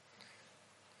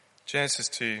Genesis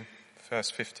 2, verse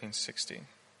 15-16.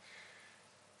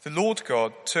 The Lord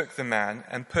God took the man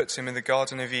and put him in the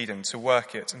Garden of Eden to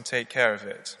work it and take care of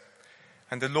it.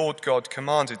 And the Lord God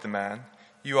commanded the man,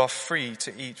 "You are free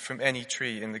to eat from any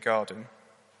tree in the garden."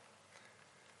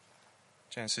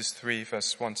 Genesis 3,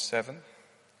 verse 1-7.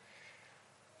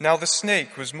 Now the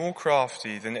snake was more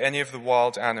crafty than any of the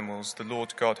wild animals the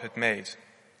Lord God had made.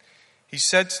 He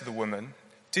said to the woman,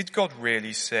 "Did God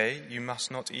really say you must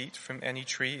not eat from any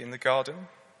tree in the garden?"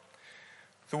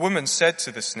 The woman said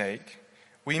to the snake,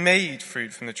 "We may eat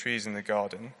fruit from the trees in the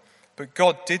garden, but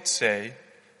God did say,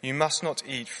 you must not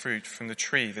eat fruit from the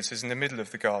tree that is in the middle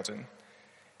of the garden,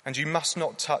 and you must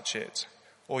not touch it,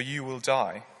 or you will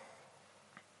die."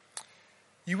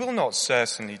 "You will not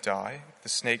certainly die," the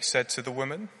snake said to the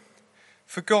woman,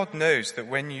 "for God knows that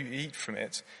when you eat from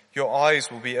it, your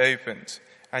eyes will be opened,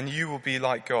 and you will be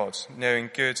like God, knowing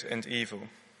good and evil."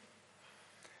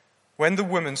 When the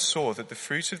woman saw that the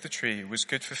fruit of the tree was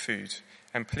good for food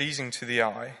and pleasing to the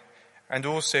eye, and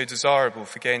also desirable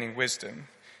for gaining wisdom,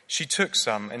 she took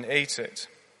some and ate it.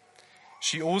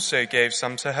 She also gave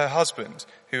some to her husband,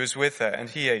 who was with her, and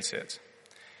he ate it.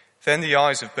 Then the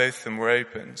eyes of both of them were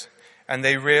opened, and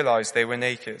they realized they were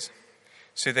naked.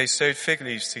 So they sewed fig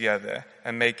leaves together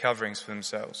and made coverings for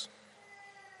themselves.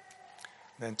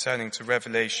 Then turning to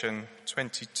Revelation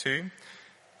 22,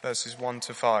 verses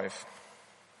 1-5.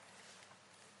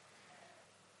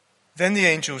 Then the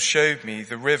angel showed me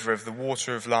the river of the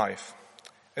water of life,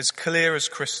 as clear as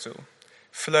crystal,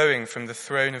 flowing from the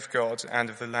throne of God and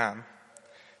of the Lamb,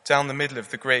 down the middle of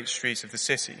the great street of the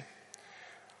city.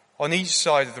 On each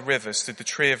side of the river stood the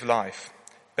tree of life,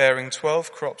 bearing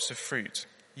 12 crops of fruit,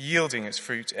 yielding its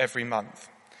fruit every month,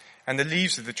 and the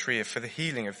leaves of the tree are for the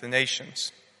healing of the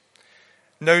nations.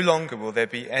 No longer will there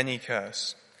be any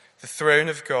curse. The throne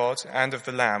of God and of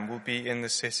the Lamb will be in the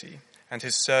city, and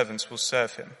his servants will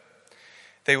serve him.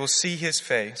 They will see his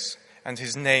face, and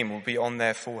his name will be on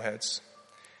their foreheads.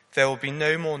 There will be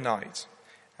no more night,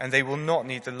 and they will not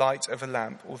need the light of a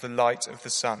lamp or the light of the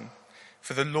sun,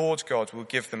 for the Lord God will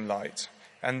give them light,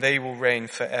 and they will reign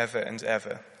forever and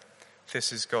ever.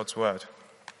 This is God's word.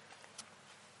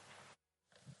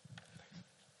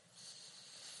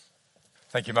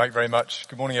 Thank you, Mike, very much.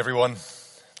 Good morning, everyone.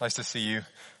 Nice to see you.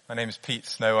 My name is Pete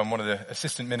Snow. I'm one of the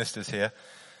assistant ministers here.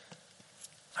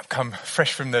 I've come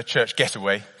fresh from the church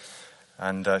getaway,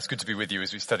 and it's good to be with you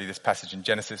as we study this passage in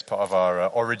Genesis, part of our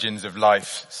Origins of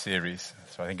Life series.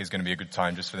 So I think it's going to be a good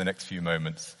time just for the next few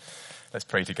moments. Let's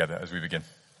pray together as we begin.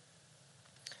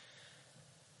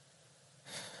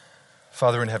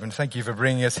 Father in heaven, thank you for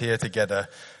bringing us here together.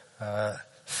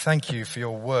 Thank you for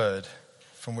your word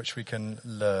from which we can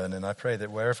learn. And I pray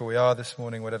that wherever we are this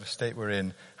morning, whatever state we're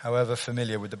in, however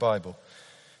familiar with the Bible,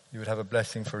 you would have a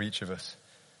blessing for each of us.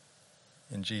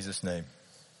 In Jesus' name,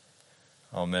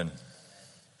 amen.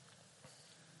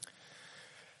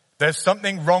 There's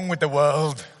something wrong with the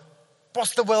world.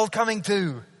 What's the world coming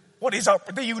to? What is up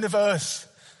with the universe?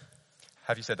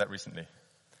 Have you said that recently?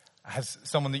 Has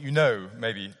someone that you know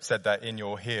maybe said that in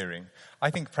your hearing? I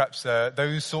think perhaps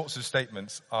those sorts of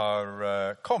statements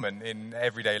are common in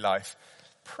everyday life.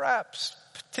 Perhaps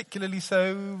particularly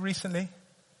so recently.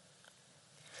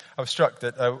 I was struck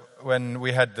that when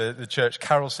we had the church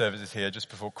carol services here just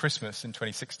before Christmas in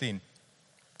 2016,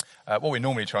 what we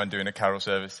normally try and do in a carol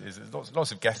service is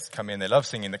lots of guests come in, they love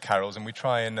singing the carols, and we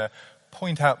try and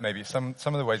point out maybe some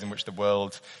of the ways in which the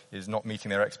world is not meeting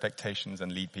their expectations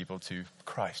and lead people to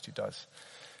Christ who does.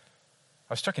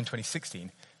 I was struck in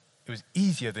 2016, it was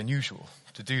easier than usual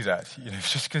to do that,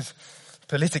 just because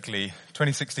politically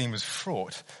 2016 was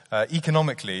fraught.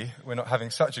 Economically, we're not having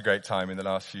such a great time in the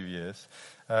last few years.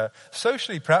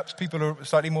 Socially, perhaps people are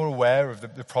slightly more aware of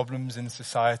the problems in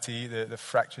society, the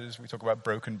fractures. We talk about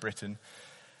broken Britain.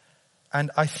 And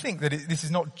I think that this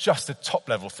is not just a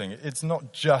top-level thing. It's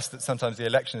not just that sometimes the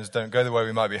elections don't go the way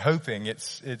we might be hoping.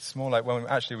 It's more like when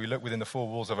actually we look within the four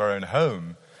walls of our own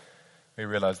home, we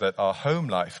realize that our home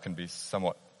life can be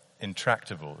somewhat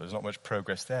intractable. There's not much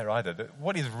progress there either.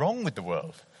 What is wrong with the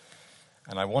world?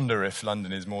 And I wonder if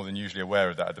London is more than usually aware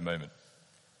of that at the moment.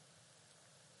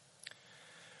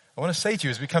 I want to say to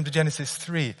you as we come to Genesis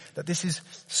 3 that this is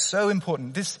so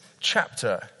important. This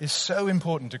chapter is so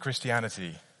important to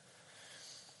Christianity.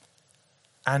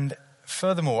 And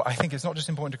furthermore, I think it's not just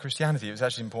important to Christianity, it's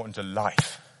actually important to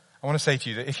life. I want to say to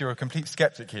you that if you're a complete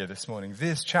skeptic here this morning,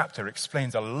 this chapter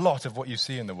explains a lot of what you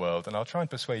see in the world, and I'll try and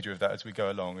persuade you of that as we go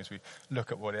along, as we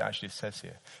look at what it actually says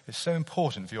here. It's so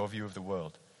important for your view of the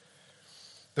world.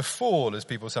 The fall, as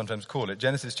people sometimes call it,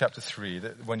 Genesis chapter 3,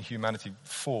 that when humanity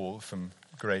fall from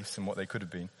grace and what they could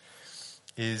have been,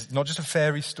 is not just a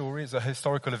fairy story, it's a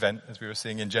historical event, as we were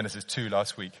seeing in Genesis 2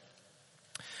 last week.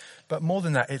 But more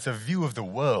than that, it's a view of the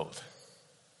world.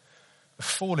 The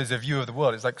fall is a view of the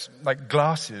world. It's like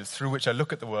glasses through which I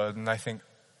look at the world and I think,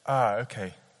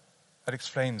 okay, that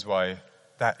explains why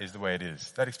that is the way it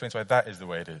is. That explains why that is the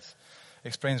way it is. It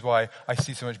explains why I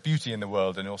see so much beauty in the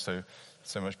world and also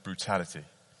so much brutality.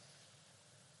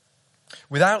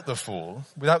 Without the fall,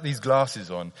 without these glasses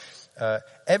on,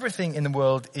 everything in the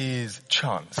world is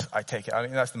chance, I take it. I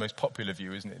mean, that's the most popular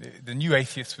view, isn't it? The new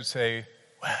atheists would say,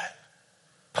 well,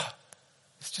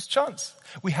 it's just chance.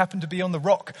 We happen to be on the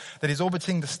rock that is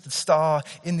orbiting the star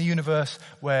in the universe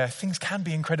where things can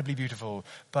be incredibly beautiful,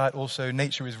 but also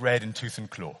nature is red in tooth and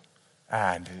claw.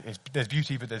 And there's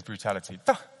beauty, but there's brutality.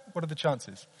 What are the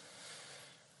chances?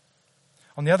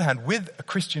 On the other hand, with a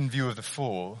Christian view of the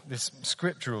fall, this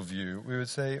scriptural view, we would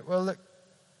say, well, look,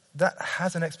 that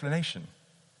has an explanation.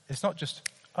 It's not just,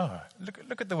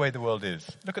 look at the way the world is.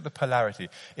 Look at the polarity.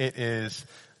 It is,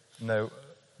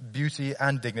 beauty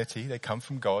and dignity, they come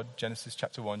from God, Genesis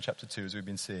chapter 1, chapter 2, as we've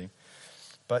been seeing.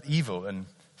 But evil and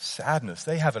sadness,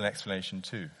 they have an explanation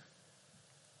too.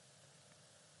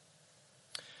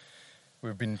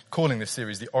 We've been calling this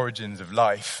series The Origins of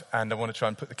Life, and I want to try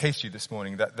and put the case to you this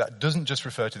morning that doesn't just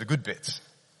refer to the good bits.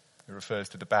 It refers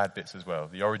to the bad bits as well.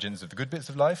 The origins of the good bits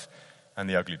of life and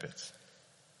the ugly bits.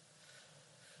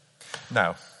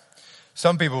 Now,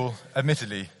 some people,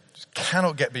 admittedly,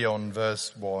 cannot get beyond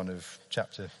verse 1 of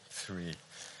chapter 3.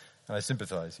 And I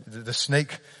sympathize. The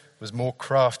snake was more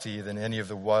crafty than any of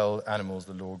the wild animals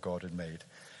the Lord God had made.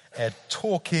 A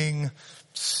talking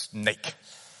snake.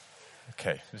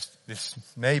 Okay, this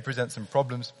may present some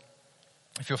problems.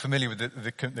 If you're familiar with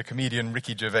the comedian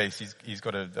Ricky Gervais, he's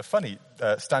got a funny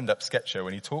stand-up sketch show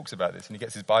when he talks about this, and he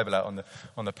gets his Bible out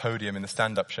on the podium in the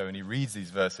stand-up show, and he reads these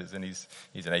verses, and he's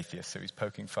an atheist, so he's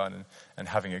poking fun and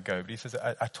having a go. But he says,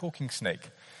 a talking snake.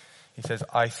 He says,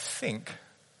 I think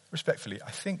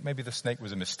maybe the snake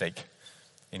was a mistake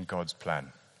in God's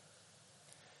plan.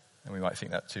 And we might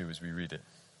think that too as we read it.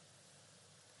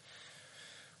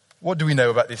 What do we know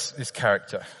about this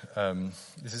character?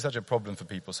 This is such a problem for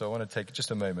people, so I want to take just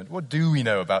a moment. What do we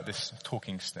know about this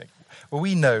talking snake? Well,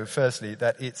 we know, firstly,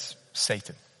 that it's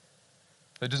Satan.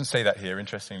 So it doesn't say that here,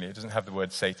 interestingly. It doesn't have the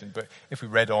word Satan, but if we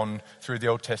read on through the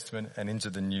Old Testament and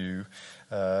into the New,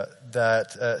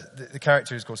 the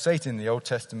character is called Satan in the Old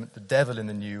Testament, the devil in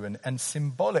the New, and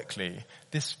symbolically,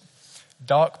 this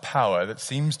dark power that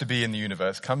seems to be in the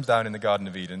universe comes down in the Garden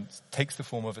of Eden, takes the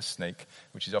form of a snake,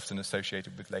 which is often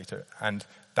associated with later, and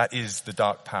that is the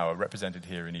dark power represented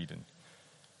here in Eden.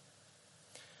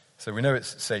 So we know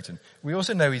it's Satan. We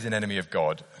also know he's an enemy of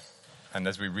God, and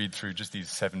as we read through just these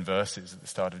 7 verses at the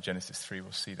start of Genesis 3,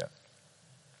 we'll see that.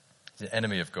 He's an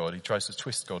enemy of God. He tries to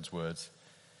twist God's words.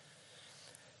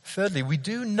 Thirdly, we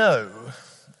do know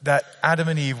that Adam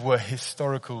and Eve were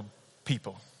historical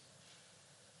people.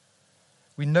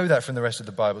 We know that from the rest of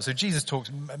the Bible. So Jesus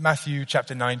talks, Matthew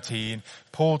chapter 19,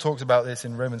 Paul talks about this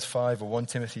in Romans 5 or 1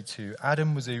 Timothy 2.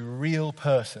 Adam was a real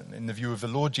person in the view of the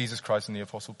Lord Jesus Christ and the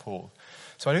Apostle Paul.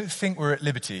 So I don't think we're at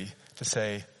liberty to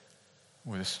say,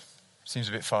 well, this seems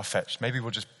a bit far-fetched. Maybe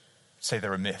we'll just say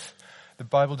they're a myth. The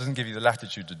Bible doesn't give you the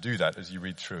latitude to do that as you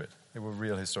read through it. They were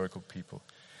real historical people.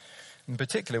 In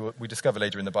particular, we discover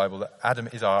later in the Bible that Adam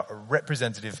is our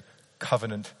representative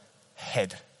covenant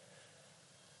head.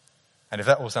 And if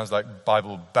that all sounds like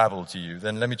Bible babble to you,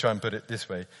 then let me try and put it this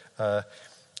way.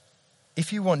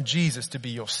 If you want Jesus to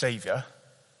be your savior,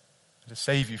 to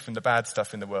save you from the bad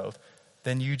stuff in the world,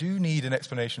 then you do need an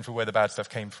explanation for where the bad stuff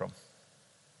came from.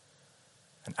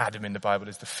 And Adam in the Bible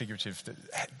is the figurative, the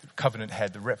covenant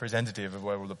head, the representative of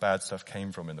where all the bad stuff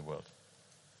came from in the world.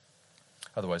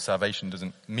 Otherwise, salvation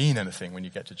doesn't mean anything when you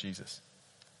get to Jesus.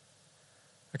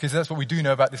 Okay, so that's what we do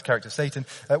know about this character, Satan.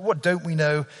 What don't we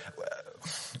know?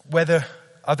 Whether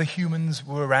other humans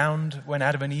were around when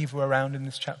Adam and Eve were around in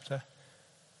this chapter.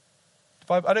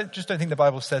 I don't think the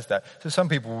Bible says that. So some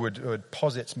people would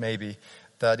posit maybe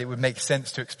that it would make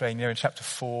sense to explain, in chapter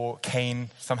 4, Cain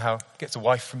somehow gets a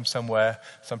wife from somewhere.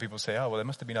 Some people say, there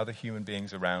must have been other human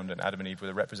beings around and Adam and Eve were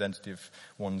the representative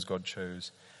ones God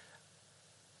chose.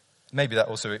 Maybe that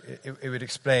also, it would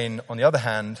explain, on the other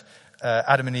hand,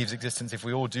 Adam and Eve's existence if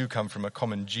we all do come from a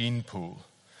common gene pool.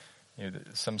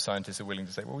 Some scientists are willing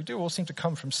to say, we do all seem to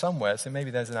come from somewhere, so maybe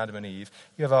there's an Adam and Eve.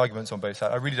 You have arguments on both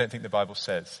sides. I really don't think the Bible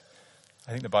says.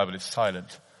 I think the Bible is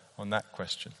silent on that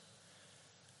question.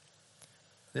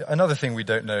 Another thing we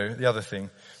don't know,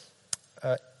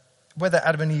 whether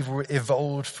Adam and Eve were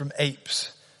evolved from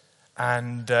apes,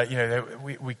 and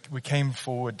we came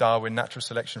forward, Darwin, natural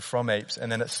selection from apes,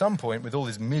 and then at some point, with all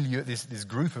this milieu, this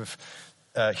group of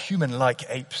human-like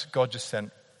apes God just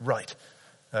sent, right,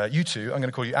 you two, I'm going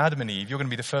to call you Adam and Eve. You're going to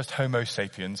be the first Homo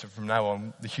sapiens. From now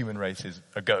on, the human race is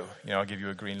a go. I'll give you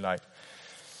a green light.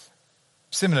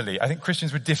 Similarly, I think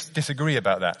Christians would disagree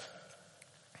about that.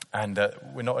 And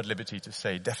we're not at liberty to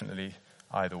say definitely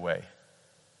either way.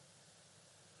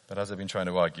 But as I've been trying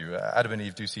to argue, Adam and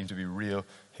Eve do seem to be real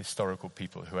historical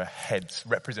people who are heads,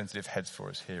 representative heads for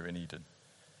us here in Eden.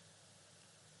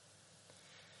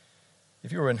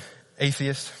 If you're an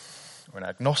atheist, or an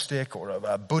agnostic, or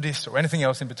a Buddhist, or anything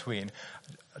else in between,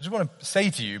 I just want to say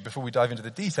to you, before we dive into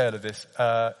the detail of this,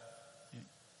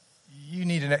 you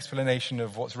need an explanation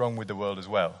of what's wrong with the world as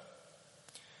well.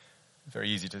 It's very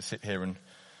easy to sit here and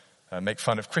make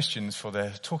fun of Christians for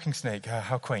their talking snake,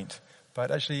 how quaint. But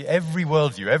actually, every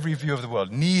worldview, every view of the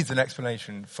world needs an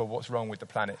explanation for what's wrong with the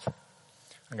planet.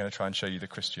 I'm going to try and show you the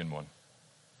Christian one.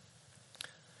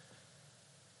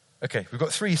 Okay, we've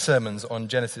got 3 sermons on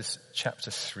Genesis chapter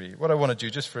 3. What I want to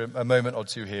do just for a moment or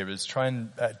two here is try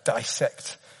and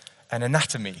dissect an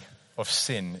anatomy of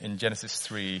sin in Genesis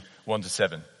 3,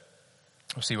 1-7.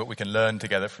 We'll see what we can learn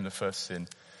together from the first sin.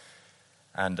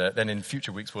 And then in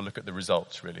future weeks we'll look at the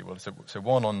results, really. So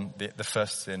one on the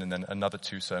first sin and then another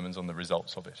 2 sermons on the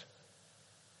results of it.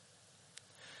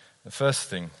 The first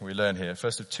thing we learn here,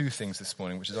 first of 2 things this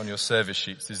morning, which is on your service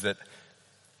sheets, is that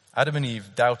Adam and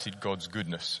Eve doubted God's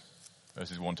goodness.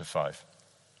 Verses 1-5.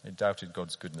 They doubted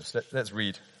God's goodness. Let's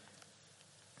read.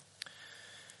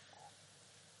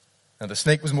 Now the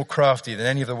snake was more crafty than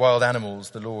any of the wild animals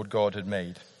the Lord God had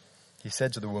made. He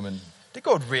said to the woman, "Did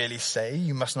God really say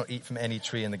you must not eat from any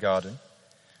tree in the garden?"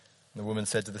 And the woman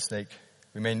said to the snake,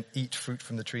 "We may eat fruit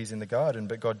from the trees in the garden,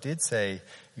 but God did say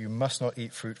you must not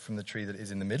eat fruit from the tree that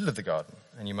is in the middle of the garden,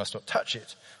 and you must not touch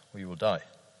it, or you will die."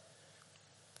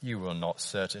 "You will not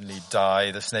certainly die,"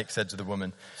 the snake said to the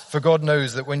woman, "for God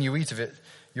knows that when you eat of it,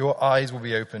 your eyes will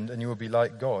be opened and you will be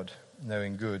like God,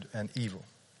 knowing good and evil."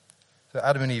 So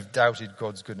Adam and Eve doubted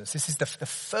God's goodness. This is the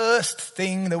first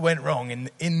thing that went wrong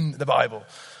in the Bible,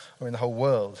 or in the whole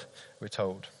world, we're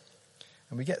told.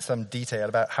 And we get some detail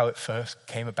about how it first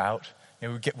came about.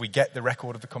 We get the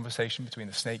record of the conversation between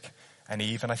the snake and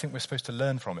Eve, and I think we're supposed to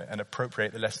learn from it and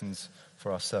appropriate the lessons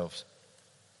for ourselves.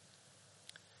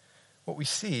 What we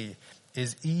see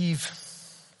is Eve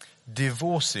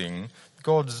divorcing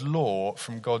God's law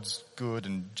from God's good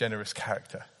and generous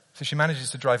character. So she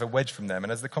manages to drive a wedge from them,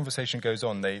 and as the conversation goes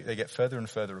on, they get further and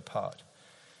further apart.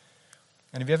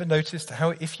 And have you ever noticed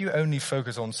how if you only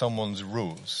focus on someone's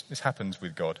rules, this happens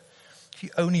with God, if you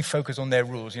only focus on their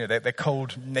rules, their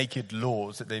cold, naked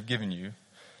laws that they've given you,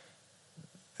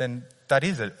 then that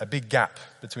is a big gap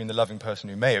between the loving person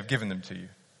who may have given them to you.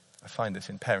 I find this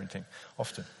in parenting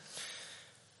often.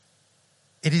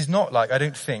 It is not like, I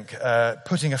don't think,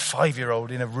 putting a 5-year-old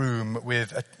in a room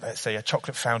with, let's say, a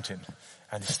chocolate fountain,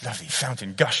 and this lovely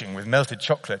fountain gushing with melted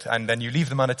chocolate, and then you leave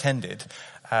them unattended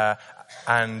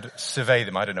and survey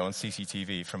them, on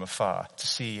CCTV from afar to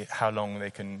see how long they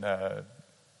can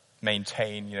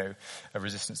maintain, a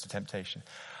resistance to temptation.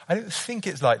 I don't think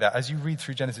it's like that. As you read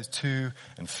through Genesis 2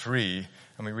 and 3,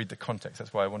 and we read the context,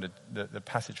 that's why I wanted the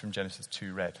passage from Genesis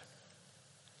 2 read.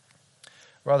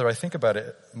 Rather, I think about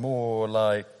it more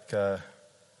like a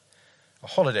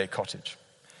holiday cottage.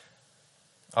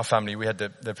 Our family, we had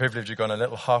the privilege of going on a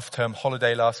little half-term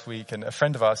holiday last week, and a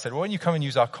friend of ours said, "Well, when you come and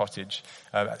use our cottage,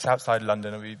 it's outside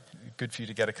London, it'll be good for you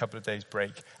to get a couple of days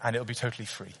break, and it'll be totally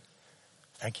free."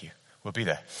 Thank you. We'll be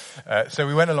there. So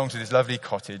we went along to this lovely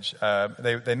cottage.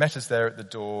 They met us there at the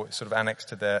door, sort of annexed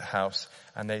to their house,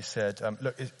 and they said,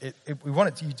 "Look, we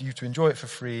wanted you to enjoy it for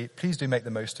free. Please do make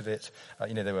the most of it."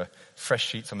 There were fresh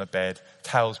sheets on the bed,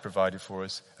 towels provided for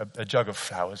us, a jug of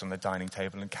flowers on the dining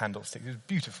table, and candlesticks. It was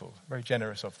beautiful, very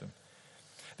generous of them.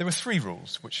 There were 3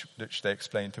 rules which they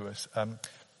explained to us.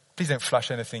 Please don't flush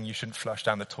anything you shouldn't flush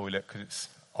down the toilet because it's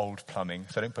old plumbing.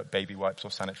 So don't put baby wipes or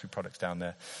sanitary products down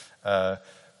there.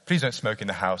 Please don't smoke in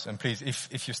the house. And please,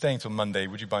 if you're staying till Monday,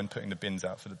 would you mind putting the bins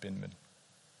out for the binman?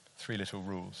 3 little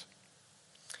rules.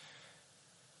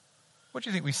 What do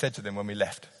you think we said to them when we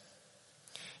left?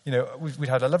 We'd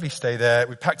had a lovely stay there.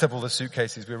 We packed up all the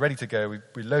suitcases. We were ready to go.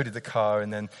 We loaded the car,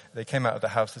 and then they came out of the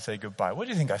house to say goodbye. What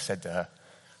do you think I said to her?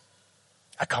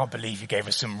 "I can't believe you gave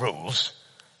us some rules.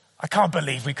 I can't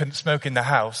believe we couldn't smoke in the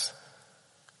house."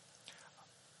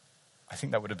 I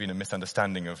think that would have been a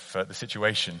misunderstanding of the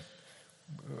situation.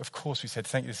 Of course we said,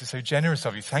 "Thank you, this is so generous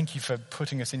of you. Thank you for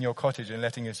putting us in your cottage and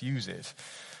letting us use it."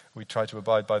 We try to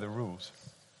abide by the rules.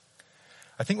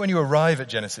 I think when you arrive at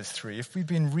Genesis 3, if we've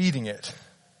been reading it,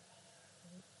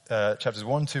 chapters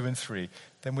 1, 2, and 3,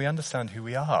 then we understand who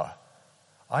we are.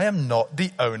 I am not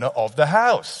the owner of the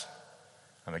house.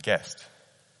 I'm a guest.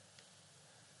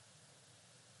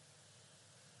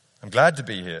 glad to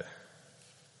be here.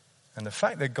 And the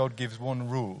fact that God gives one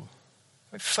rule,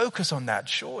 focus on that.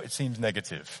 Sure, it seems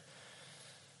negative.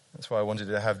 That's why I wanted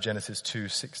to have Genesis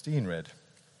 2:16 read.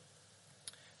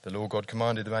 The Lord God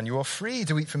commanded the man, "You are free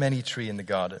to eat from any tree in the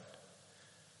garden."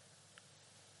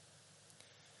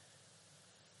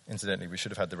 Incidentally, we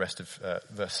should have had the rest of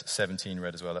verse 17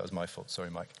 read as well. That was my fault. Sorry,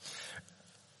 Mike.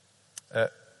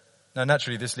 Now,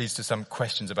 naturally, this leads to some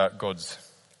questions about God's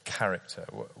character.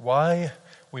 Why,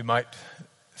 we might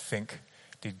think,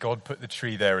 did God put the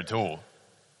tree there at all?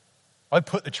 Why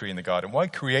put the tree in the garden? Why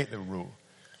create the rule?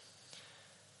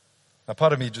 Now,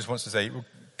 part of me just wants to say, we'll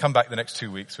come back the next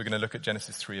 2 weeks. We're going to look at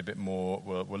Genesis 3 a bit more.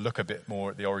 We'll look a bit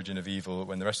more at the origin of evil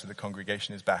when the rest of the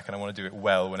congregation is back, and I want to do it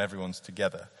well when everyone's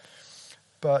together.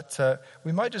 But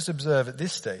we might just observe at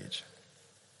this stage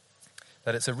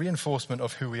that it's a reinforcement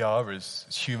of who we are as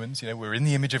humans. You know, we're in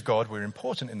the image of God, we're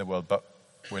important in the world, but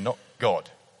we're not God.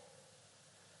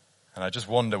 And I just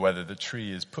wonder whether the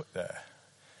tree is put there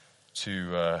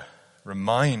to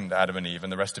remind Adam and Eve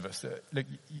and the rest of us that, look,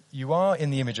 you are in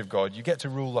the image of God, you get to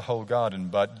rule the whole garden,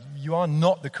 but you are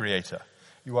not the creator.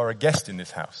 You are a guest in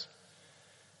this house.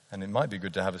 And it might be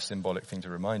good to have a symbolic thing to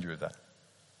remind you of that.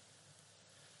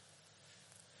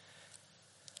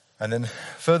 And then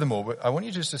furthermore, I want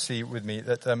you just to see with me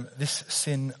that this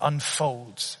sin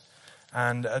unfolds.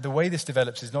 And the way this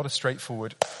develops is not a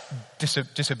straightforward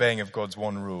disobeying of God's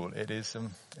one rule. It's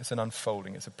an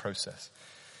unfolding, it's a process.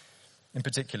 In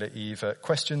particular, Eve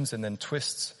questions and then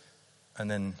twists and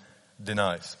then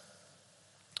denies.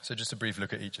 So just a brief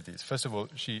look at each of these. First of all,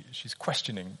 she's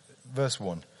questioning. Verse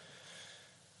 1.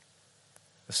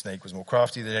 The snake was more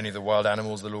crafty than any of the wild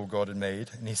animals the Lord God had made.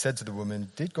 And he said to the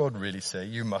woman, "Did God really say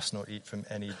you must not eat from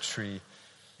any tree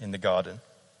in the garden?"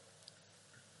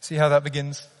 See how that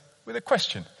begins? With a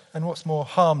question. And what's more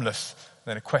harmless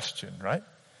than a question, right?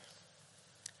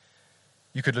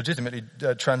 You could legitimately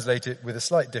translate it with a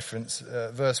slight difference.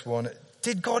 Verse 1,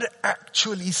 did God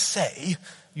actually say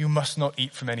you must not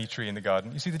eat from any tree in the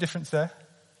garden? You see the difference there?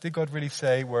 Did God really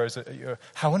say, whereas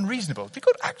how unreasonable? Did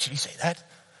God actually say that?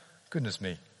 Goodness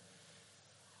me.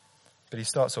 But he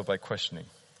starts off by questioning.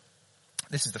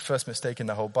 This is the first mistake in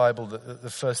the whole Bible, the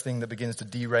first thing that begins to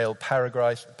derail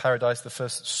paradise, the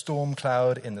first storm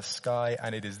cloud in the sky,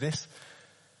 and it is this,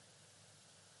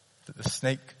 that the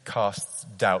snake casts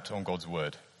doubt on God's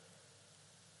word.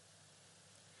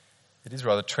 It is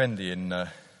rather trendy in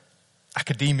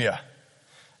academia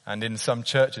and in some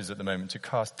churches at the moment to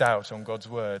cast doubt on God's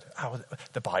word.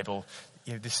 The Bible,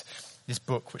 this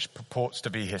book which purports to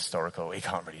be historical, we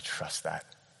can't really trust that.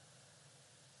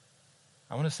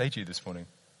 I want to say to you this morning,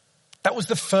 that was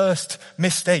the first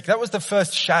mistake. That was the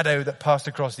first shadow that passed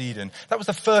across Eden. That was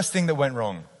the first thing that went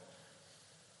wrong.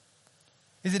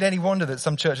 Is it any wonder that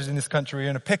some churches in this country are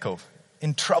in a pickle,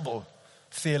 in trouble,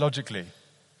 theologically,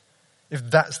 if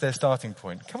that's their starting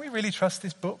point? Can we really trust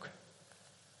this book?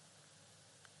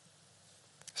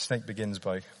 Snake begins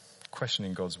by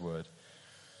questioning God's word.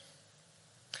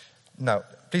 Now,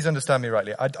 please understand me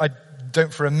rightly. I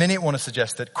don't for a minute want to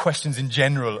suggest that questions in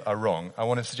general are wrong. I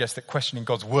want to suggest that questioning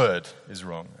God's word is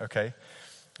wrong, okay?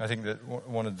 I think that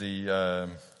one of the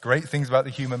great things about the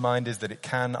human mind is that it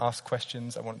can ask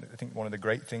questions. I think one of the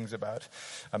great things about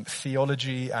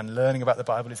theology and learning about the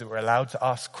Bible is that we're allowed to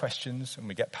ask questions, and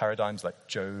we get paradigms like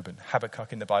Job and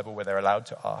Habakkuk in the Bible where they're allowed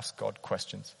to ask God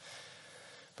questions.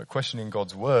 But questioning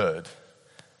God's word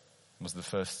was the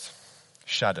first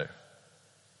shadow.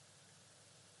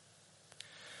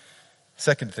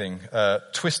 Second thing,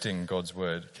 twisting God's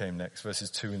word came next,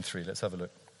 verses 2 and 3. Let's have a look.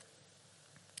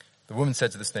 The woman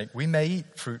said to the snake, "We may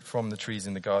eat fruit from the trees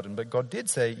in the garden, but God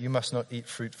did say, you must not eat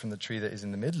fruit from the tree that is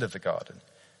in the middle of the garden,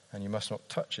 and you must not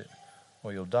touch it,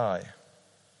 or you'll die." Do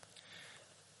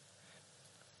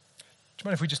you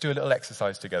mind if we just do a little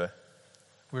exercise together?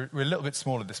 We're a little bit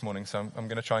smaller this morning, so I'm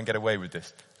going to try and get away with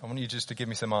this. I want you just to give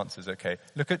me some answers, okay?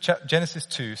 Look at Genesis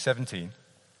 2:17.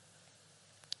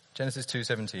 Genesis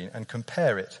 2:17, and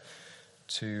compare it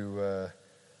to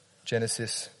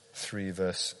Genesis 3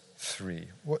 verse 3.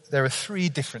 There are three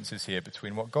differences here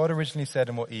between what God originally said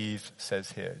and what Eve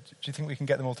says here. Do you think we can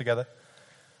get them all together?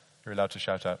 You're allowed to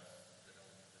shout out.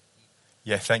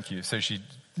 Yeah, thank you. So she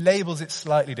labels it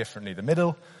slightly differently. The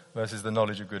middle versus the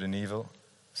knowledge of good and evil.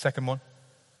 Second one.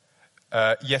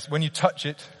 Yes, when you touch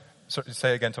it. Sorry,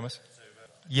 say it again, Thomas.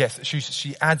 Yes,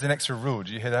 she adds an extra rule.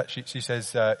 Do you hear that? She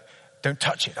says, don't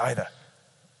touch it either.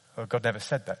 Oh, God never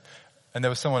said that. And there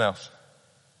was someone else.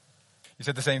 You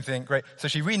said the same thing. Great. So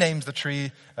she renames the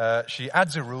tree. She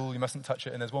adds a rule. You mustn't touch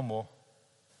it. And there's one more.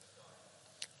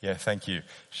 Yeah, thank you.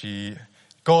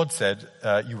 God said,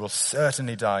 you will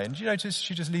certainly die. And do you notice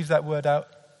she just leaves that word out?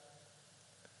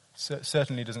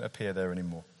 Certainly doesn't appear there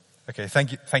anymore. Okay,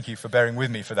 thank you for bearing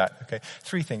with me for that. Okay,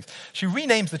 3 things. She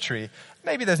renames the tree.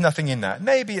 Maybe there's nothing in that.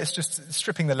 Maybe it's just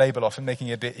stripping the label off and making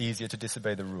it a bit easier to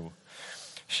disobey the rule.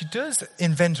 She does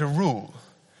invent a rule,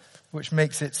 which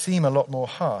makes it seem a lot more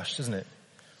harsh, doesn't it?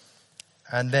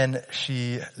 And then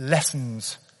she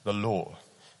lessens the law.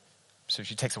 So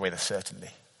she takes away the certainly.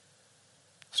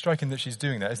 Striking that she's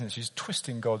doing that, isn't it? She's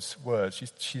twisting God's words.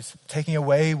 She's taking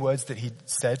away words that he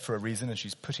said for a reason, and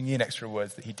she's putting in extra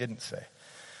words that he didn't say.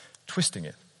 Twisting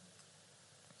it.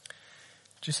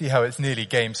 Do you see how it's nearly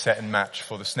game, set, and match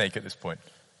for the snake at this point?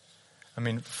 I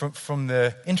mean, from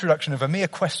the introduction of a mere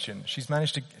question, she's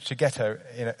managed to get her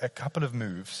in a couple of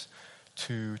moves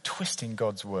to twisting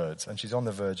God's words, and she's on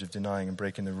the verge of denying and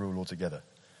breaking the rule altogether.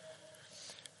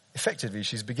 Effectively,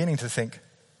 she's beginning to think,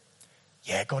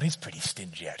 yeah, God is pretty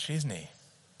stingy actually, isn't he?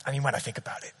 I mean, when I think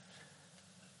about it.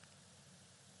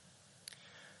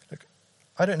 Look,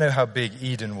 I don't know how big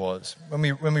Eden was. When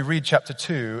we read chapter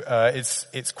 2,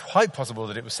 it's quite possible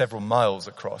that it was several miles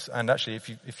across. And actually,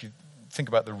 if you think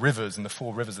about the rivers and the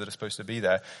 4 rivers that are supposed to be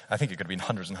there, I think it could have been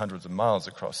hundreds and hundreds of miles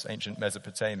across ancient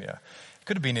Mesopotamia. It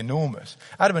could have been enormous.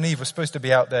 Adam and Eve were supposed to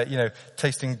be out there,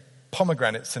 tasting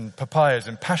pomegranates and papayas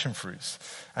and passion fruits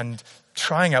and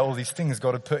trying out all these things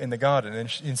God had put in the garden. And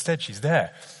instead she's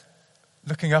there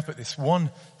looking up at this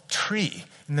one tree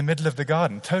in the middle of the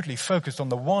garden, totally focused on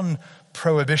the one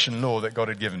prohibition law that God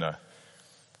had given her,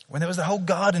 when there was the whole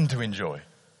garden to enjoy.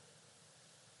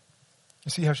 You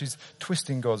see how she's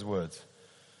twisting God's words.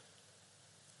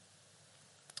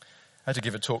 I had to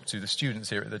give a talk to the students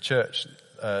here at the church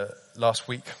last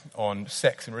week on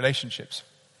sex and relationships.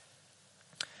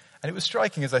 And it was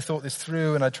striking as I thought this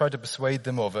through and I tried to persuade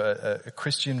them of a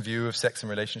Christian view of sex and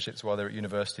relationships while they're at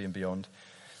university and beyond,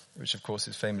 which of course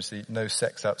is famously no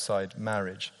sex outside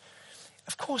marriage.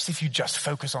 Of course, if you just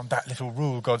focus on that little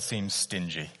rule, God seems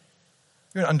stingy.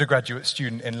 You're an undergraduate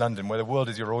student in London where the world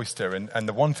is your oyster, and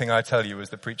the one thing I tell you as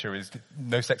the preacher is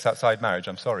no sex outside marriage.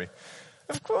 I'm sorry.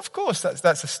 Of course,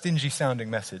 that's a stingy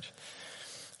sounding message.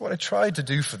 What I tried to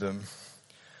do for them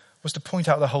was to point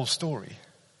out the whole story.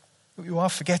 You are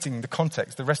forgetting the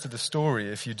context, the rest of the story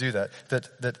if you do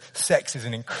that sex is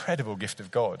an incredible gift of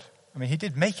God. I mean, he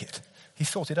did make it. He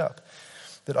thought it up.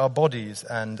 That our bodies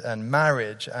and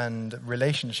marriage and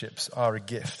relationships are a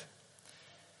gift.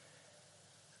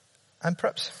 And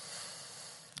perhaps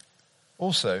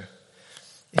also,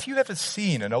 if you've ever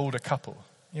seen an older couple,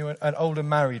 an older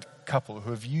married couple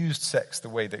who have used sex the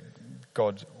way that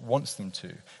God wants them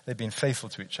to, they've been faithful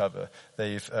to each other,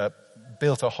 they've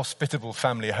built a hospitable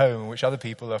family home in which other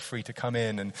people are free to come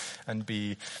in and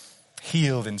be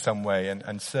healed in some way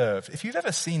and serve. If you've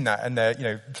ever seen that and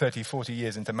they're 30, 40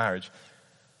 years into marriage,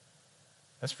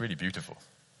 that's really beautiful.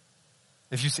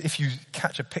 If you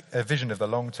catch a vision of the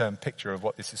long-term picture of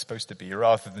what this is supposed to be,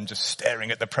 rather than just staring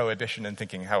at the prohibition and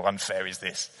thinking, how unfair is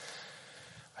this?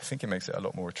 I think it makes it a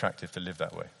lot more attractive to live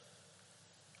that way.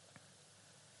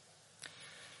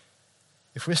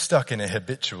 If we're stuck in a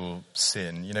habitual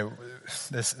sin,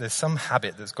 there's some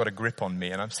habit that's got a grip on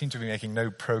me and I seem to be making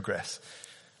no progress,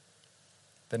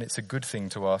 then it's a good thing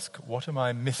to ask, what am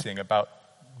I missing about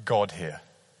God here?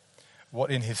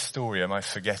 What in his story am I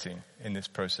forgetting in this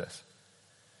process?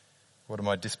 What am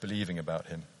I disbelieving about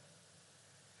him?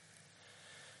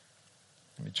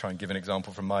 Let me try and give an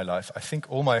example from my life. I think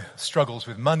all my struggles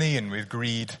with money and with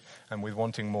greed and with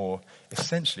wanting more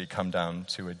essentially come down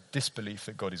to a disbelief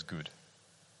that God is good.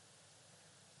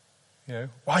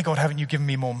 Why, God, haven't you given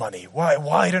me more money?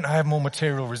 Why don't I have more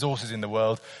material resources in the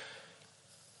world?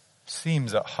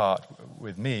 Seems at heart,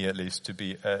 with me at least, to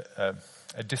be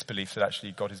a disbelief that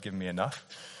actually God has given me enough.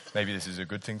 Maybe this is a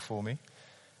good thing for me.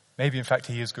 Maybe, in fact,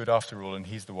 he is good after all and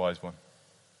he's the wise one.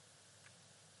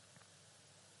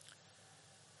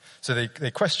 So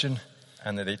they question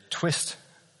and then they twist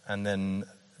and then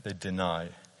they deny.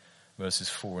 Verses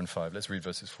 4 and 5. Let's read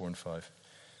verses 4 and 5.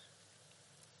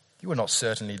 You will not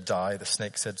certainly die, the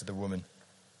snake said to the woman.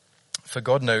 For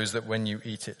God knows that when you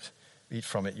eat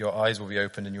from it, your eyes will be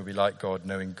opened and you'll be like God,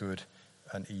 knowing good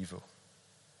and evil.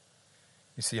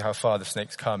 You see how far the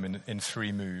snakes come in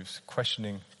 3 moves: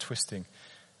 questioning, twisting,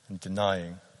 and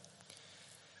denying.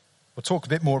 We'll talk a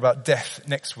bit more about death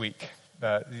next week,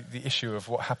 the issue of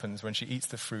what happens when she eats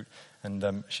the fruit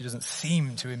and she doesn't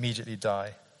seem to immediately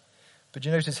die. But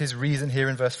you notice his reason here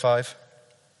in verse 5?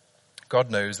 God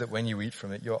knows that when you eat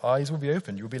from it, your eyes will be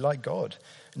opened. You will be like God,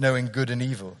 knowing good and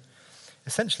evil.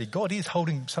 Essentially, God is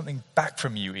holding something back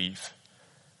from you, Eve.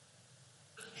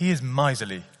 He is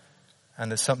miserly,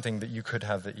 and there's something that you could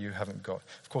have that you haven't got.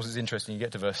 Of course, it's interesting. You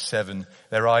get to verse 7,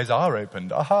 their eyes are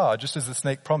opened. Aha, just as the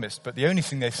snake promised. But the only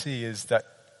thing they see is that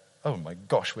oh my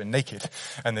gosh, we're naked.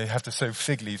 And they have to sew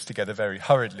fig leaves together very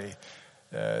hurriedly.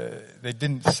 They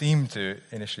didn't seem to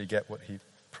initially get what he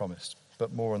promised,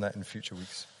 but more on that in future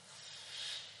weeks.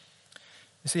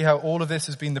 You see how all of this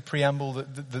has been the preamble,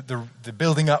 the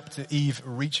building up to Eve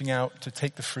reaching out to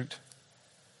take the fruit?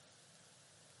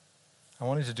 I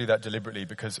wanted to do that deliberately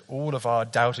because all of our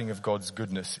doubting of God's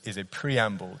goodness is a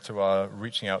preamble to our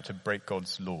reaching out to break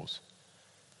God's laws.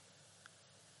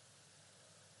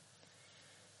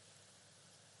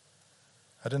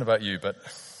 I don't know about you, but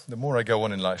the more I go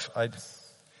on in life, I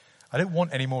don't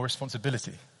want any more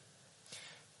responsibility.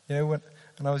 You know, when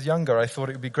I was younger, I thought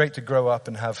it would be great to grow up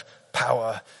and have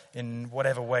power in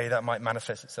whatever way that might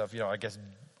manifest itself. You know, I guess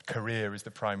career is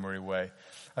the primary way.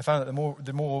 I found that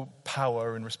the more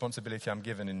power and responsibility I'm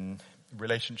given in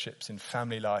relationships, in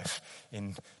family life,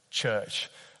 in church,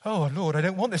 oh Lord, I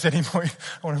don't want this anymore.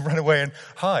 I want to run away and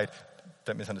hide.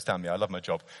 Don't misunderstand me, I love my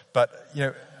job. But, you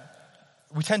know,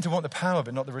 we tend to want the power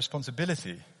but not the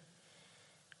responsibility.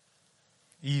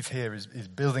 Eve here is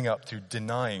building up to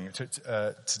denying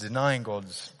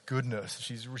God's goodness.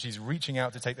 She's reaching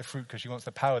out to take the fruit because she wants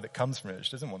the power that comes from it.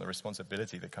 She doesn't want the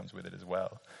responsibility that comes with it as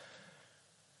well.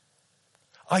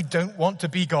 I don't want to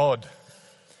be God.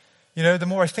 You know, the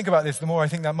more I think about this, the more I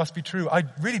think that must be true. I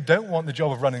really don't want the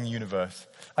job of running the universe.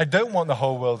 I don't want the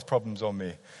whole world's problems on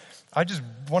me. I just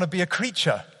want to be a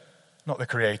creature, not the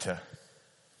creator.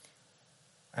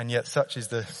 And yet such is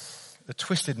the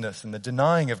twistedness and the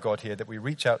denying of God here that we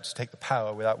reach out to take the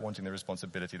power without wanting the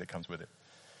responsibility that comes with it.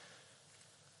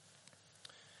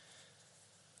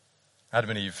 Adam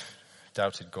and Eve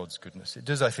doubted God's goodness. It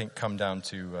does, I think, come down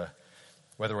to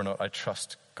whether or not I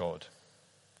trust God.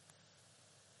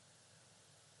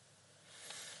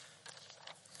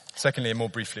 Secondly, and more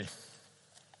briefly,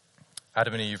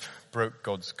 Adam and Eve broke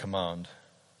God's command,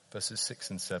 verses 6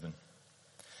 and 7.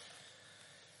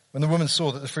 When the woman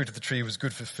saw that the fruit of the tree was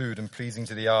good for food and pleasing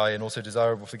to the eye and also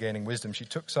desirable for gaining wisdom, she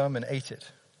took some and ate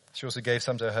it. She also gave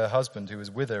some to her husband who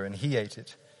was with her, and he ate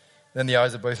it. Then the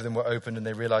eyes of both of them were opened and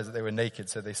they realized that they were naked,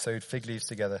 so they sewed fig leaves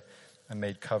together and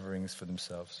made coverings for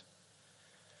themselves.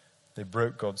 They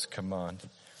broke God's command.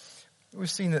 We've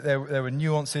seen that there were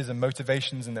nuances and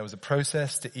motivations, and there was a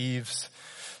process to Eve's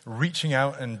reaching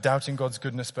out and doubting God's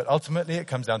goodness, but ultimately it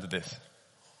comes down to this.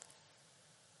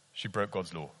 She broke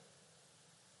God's law.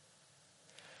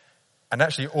 And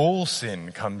actually all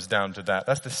sin comes down to that.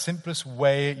 That's the simplest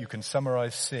way you can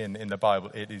summarize sin in the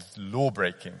Bible. It is law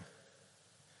breaking.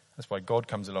 That's why God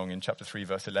comes along in chapter 3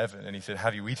 verse 11 and he said,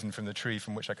 "Have you eaten from the tree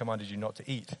from which I commanded you not to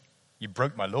eat? You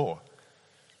broke my law."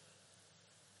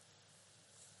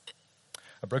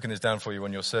 I've broken this down for you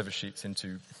on your service sheets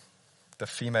into the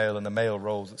female and the male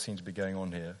roles that seem to be going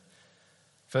on here.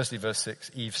 Firstly, verse 6,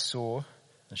 Eve saw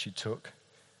and she took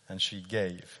and she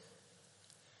gave.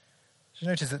 You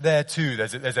notice that there too,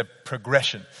 there's a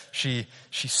progression. She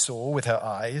saw with her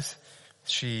eyes,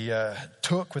 she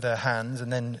took with her hands,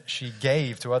 and then she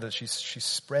gave to others. She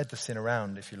spread the sin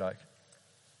around, if you like.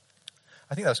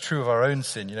 I think that's true of our own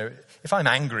sin. You know, if I'm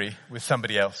angry with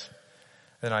somebody else,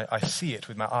 then I see it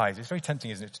with my eyes. It's very tempting,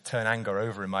 isn't it, to turn anger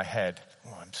over in my head.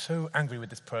 Oh, I'm so angry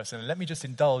with this person, and let me just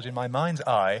indulge in my mind's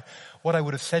eye what I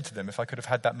would have said to them if I could have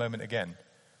had that moment again.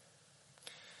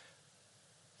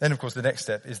 Then, of course, the next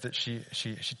step is that she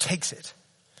takes it.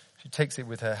 She takes it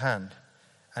with her hand.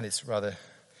 And it's rather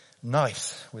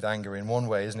nice with anger in one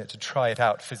way, isn't it, to try it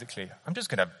out physically. I'm just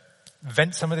going to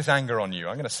vent some of this anger on you.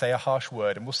 I'm going to say a harsh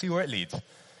word and we'll see where it leads.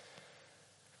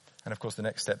 And, of course, the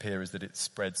next step here is that it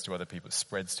spreads to other people. It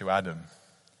spreads to Adam.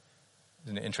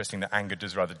 Isn't it interesting that anger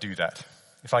does rather do that?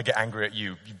 If I get angry at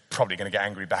you, you're probably going to get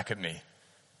angry back at me.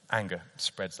 Anger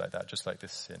spreads like that, just like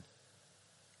this sin.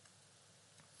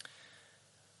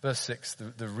 Verse 6,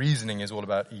 the reasoning is all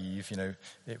about Eve. You know,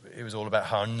 it was all about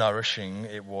how nourishing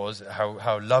it was,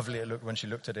 how lovely it looked when she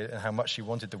looked at it, and how much she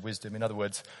wanted the wisdom. In other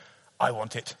words, I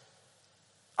want it.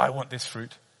 I want this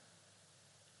fruit.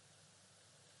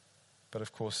 But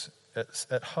of course,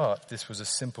 at heart, this was a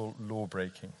simple law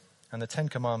breaking. And the 10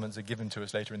 Commandments are given to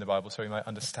us later in the Bible, so we might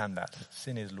understand that.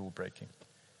 Sin is law breaking.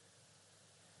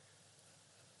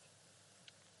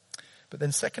 But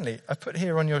then secondly, I put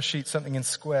here on your sheet something in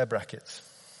square brackets,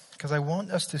 because I want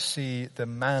us to see the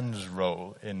man's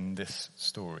role in this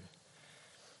story.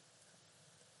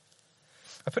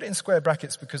 I put it in square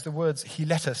brackets because the words "he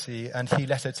let her see" and "he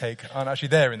let her take" aren't actually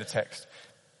there in the text.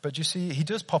 But you see, he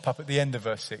does pop up at the end of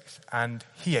verse 6, and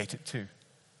he ate it too.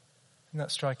 Isn't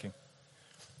that striking?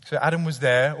 So Adam was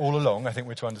there all along, I think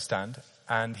we're to understand,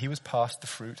 and he was passed the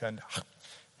fruit and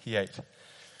he ate.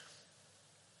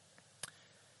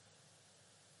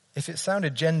 If it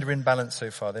sounded gender imbalanced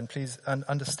so far, then please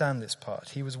understand this part.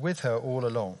 He was with her all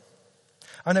along.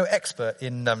 I'm no expert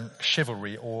in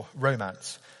chivalry or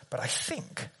romance, but I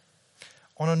think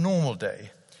on a normal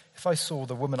day, if I saw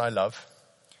the woman I love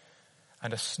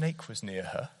and a snake was near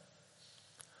her,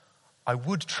 I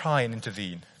would try and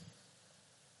intervene.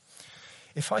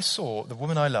 If I saw the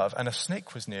woman I love and a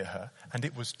snake was near her and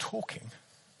it was talking,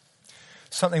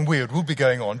 something weird would be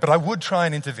going on, but I would try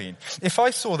and intervene. If I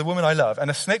saw the woman I love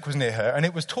and a snake was near her and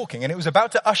it was talking and it was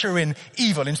about to usher in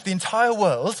evil into the entire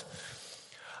world,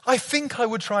 I think I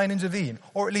would try and intervene,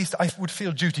 or at least I would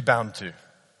feel duty bound to.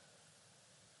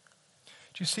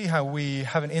 Do you see how we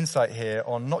have an insight here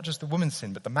on not just the woman's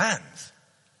sin, but the man's?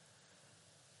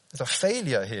 There's a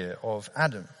failure here of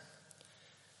Adam.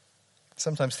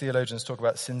 Sometimes theologians talk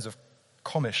about sins of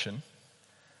commission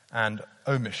and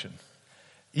omission.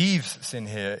 Eve's sin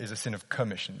here is a sin of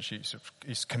commission. She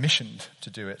is commissioned to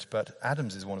do it, but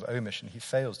Adam's is one of omission. He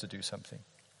fails to do something.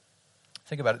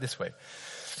 Think about it this way.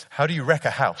 How do you wreck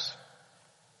a house?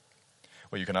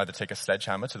 Well, you can either take a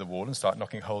sledgehammer to the wall and start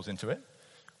knocking holes into it,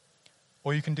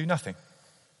 or you can do nothing.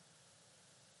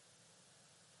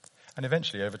 And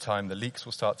eventually, over time, the leaks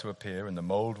will start to appear, and the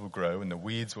mold will grow, and the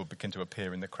weeds will begin to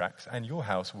appear in the cracks, and your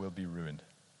house will be ruined.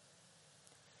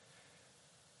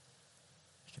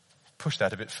 You can push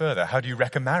that a bit further. How do you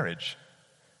wreck a marriage?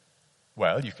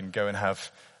 Well, you can go and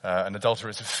have an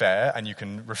adulterous affair, and you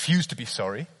can refuse to be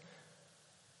sorry,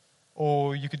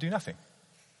 or you could do nothing.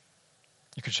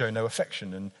 You could show no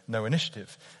affection and no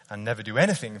initiative, and never do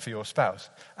anything for your spouse,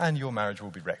 and your marriage will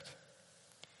be wrecked.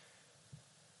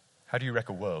 How do you wreck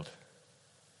a world?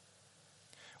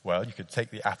 Well, you could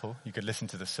take the apple, you could listen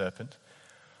to the serpent,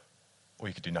 or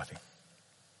you could do nothing.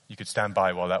 You could stand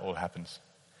by while that all happens,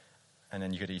 and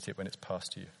then you could eat it when it's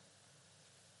passed to you.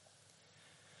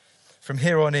 From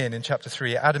here on in chapter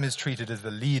 3, Adam is treated as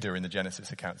the leader in the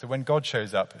Genesis account. So when God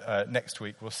shows up next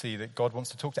week, we'll see that God wants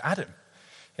to talk to Adam.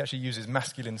 He actually uses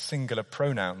masculine singular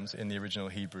pronouns in the original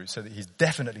Hebrew, so that he's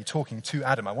definitely talking to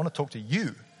Adam. I want to talk to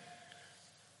you.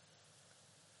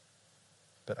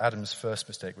 But Adam's first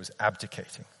mistake was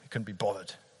abdicating. He couldn't be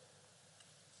bothered.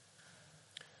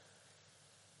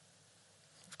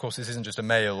 Of course, this isn't just a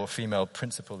male or female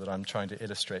principle that I'm trying to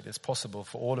illustrate. It's possible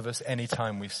for all of us any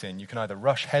time we sin. You can either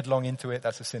rush headlong into it,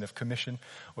 that's a sin of commission,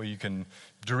 or you can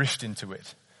drift into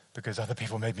it because other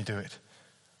people made me do it,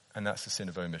 and that's the sin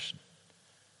of omission.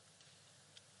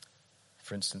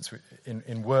 For instance,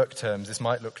 in work terms, this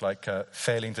might look like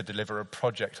failing to deliver a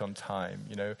project on time.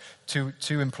 You know,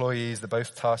 two employees, they're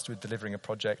both tasked with delivering a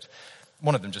project.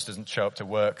 One of them just doesn't show up to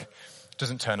work,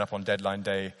 doesn't turn up on deadline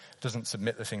day, doesn't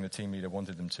submit the thing the team leader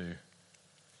wanted them to.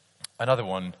 Another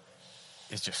one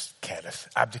is just careless,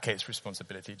 abdicates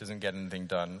responsibility, doesn't get anything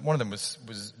done. One of them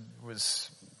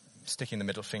was sticking the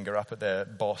middle finger up at their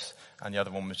boss, and the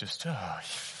other one was just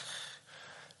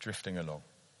drifting along.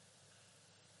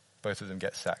 Both of them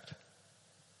get sacked.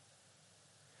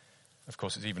 Of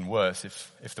course, it's even worse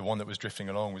if the one that was drifting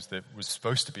along was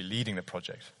supposed to be leading the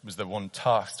project, was the one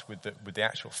tasked with the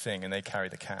actual thing, and they carry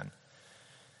the can,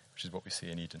 which is what we see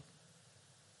in Eden.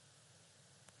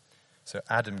 So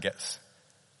Adam gets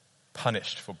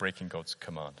punished for breaking God's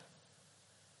command.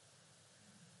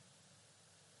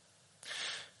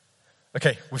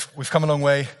 Okay, we've come a long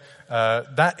way.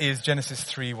 That is Genesis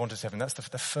 3, 1-7. That's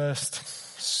the first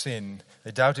sin. They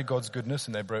doubted God's goodness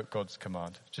and they broke God's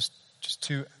command. Just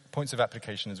 2 points of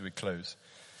application as we close.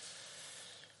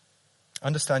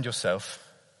 Understand yourself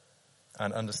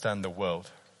and understand the world.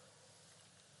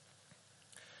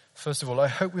 First of all, I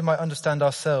hope we might understand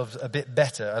ourselves a bit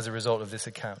better as a result of this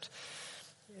account.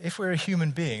 If we're a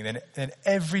human being, then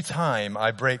every time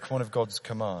I break one of God's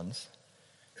commands,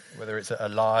 whether it's a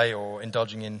lie or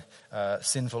indulging in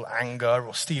sinful anger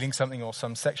or stealing something or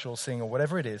some sexual sin or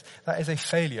whatever it is, that is a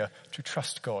failure to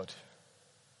trust God.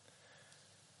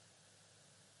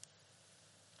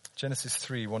 Genesis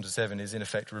 3, 1-7 is in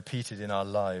effect repeated in our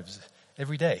lives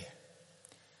every day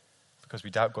because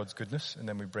we doubt God's goodness and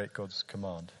then we break God's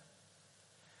command.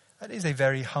 That is a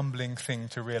very humbling thing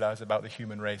to realize about the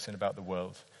human race and about the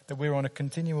world, that we're on a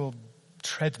continual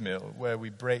treadmill where we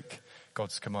break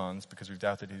God's commands because we've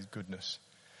doubted his goodness.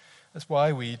 That's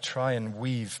why we try and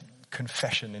weave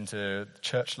confession into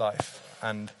church life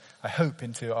and I hope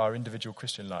into our individual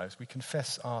Christian lives. We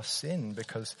confess our sin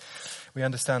because we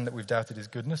understand that we've doubted his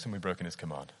goodness and we've broken his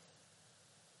command.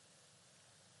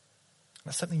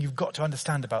 That's something you've got to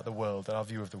understand about the world, our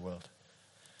view of the world.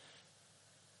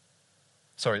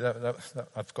 Sorry,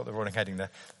 I've got the wrong heading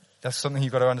there. That's something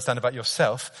you've got to understand about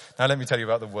yourself. Now let me tell you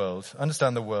about the world.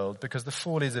 Understand the world, because the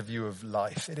fall is a view of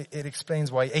life. It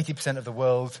explains why 80% of the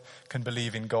world can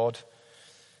believe in God,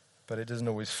 but it doesn't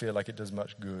always feel like it does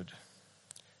much good.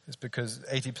 It's because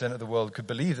 80% of the world could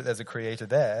believe that there's a creator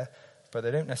there, but they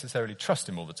don't necessarily trust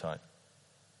him all the time.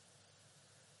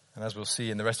 And as we'll see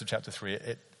in the rest of chapter 3,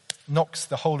 it knocks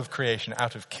the whole of creation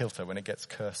out of kilter when it gets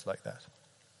cursed like that.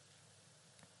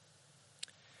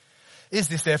 Is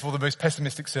this therefore the most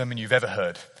pessimistic sermon you've ever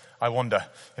heard? I wonder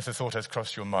if the thought has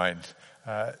crossed your mind.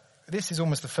 This is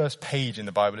almost the first page in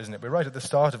the Bible, isn't it? We're right at the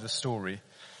start of the story.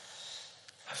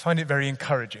 I find it very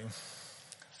encouraging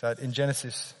that in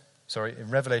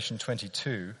Revelation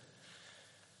 22,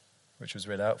 which was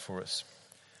read out for us,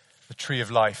 the tree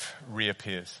of life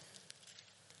reappears.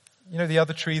 You know the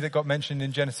other tree that got mentioned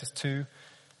in Genesis 2?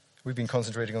 We've been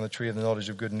concentrating on the tree of the knowledge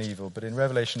of good and evil, but in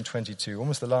Revelation 22,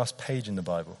 almost the last page in the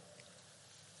Bible,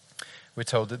 we're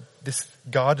told that this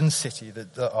garden city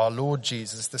that our Lord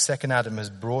Jesus, the second Adam, has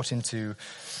brought into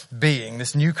being,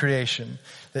 this new creation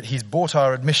that he's bought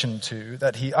our admission to,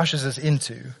 that he ushers us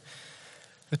into,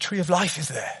 the tree of life is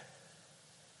there.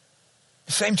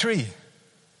 The same tree.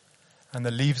 And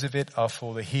the leaves of it are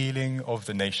for the healing of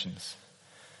the nations.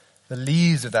 The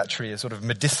leaves of that tree are sort of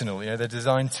medicinal. They're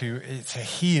designed to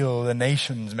heal the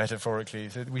nations metaphorically.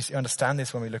 So we understand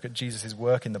this when we look at Jesus'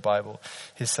 work in the Bible,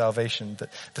 his salvation, that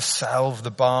the salve,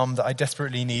 the balm that I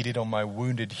desperately needed on my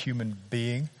wounded human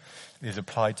being is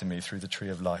applied to me through the tree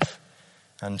of life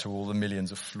and to all the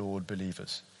millions of flawed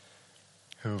believers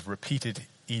who have repeated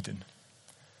Eden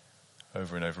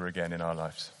over and over again in our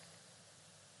lives.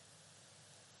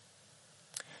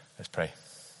 Let's pray.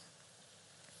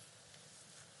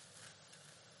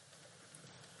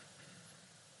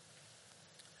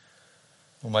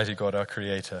 Almighty God, our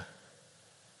Creator,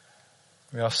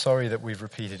 we are sorry that we've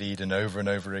repeated Eden over and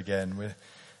over again.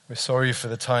 We're sorry for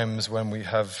the times when we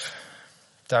have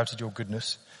doubted your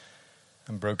goodness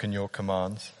and broken your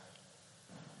commands.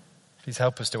 Please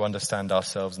help us to understand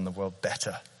ourselves and the world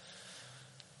better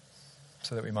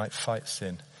so that we might fight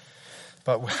sin.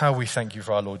 But how we thank you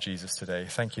for our Lord Jesus today.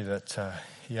 Thank you that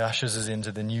he ushers us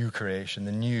into the new creation,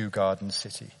 the new garden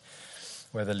city,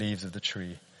 where the leaves of the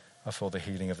tree are for the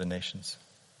healing of the nations.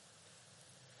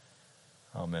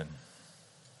 Amen.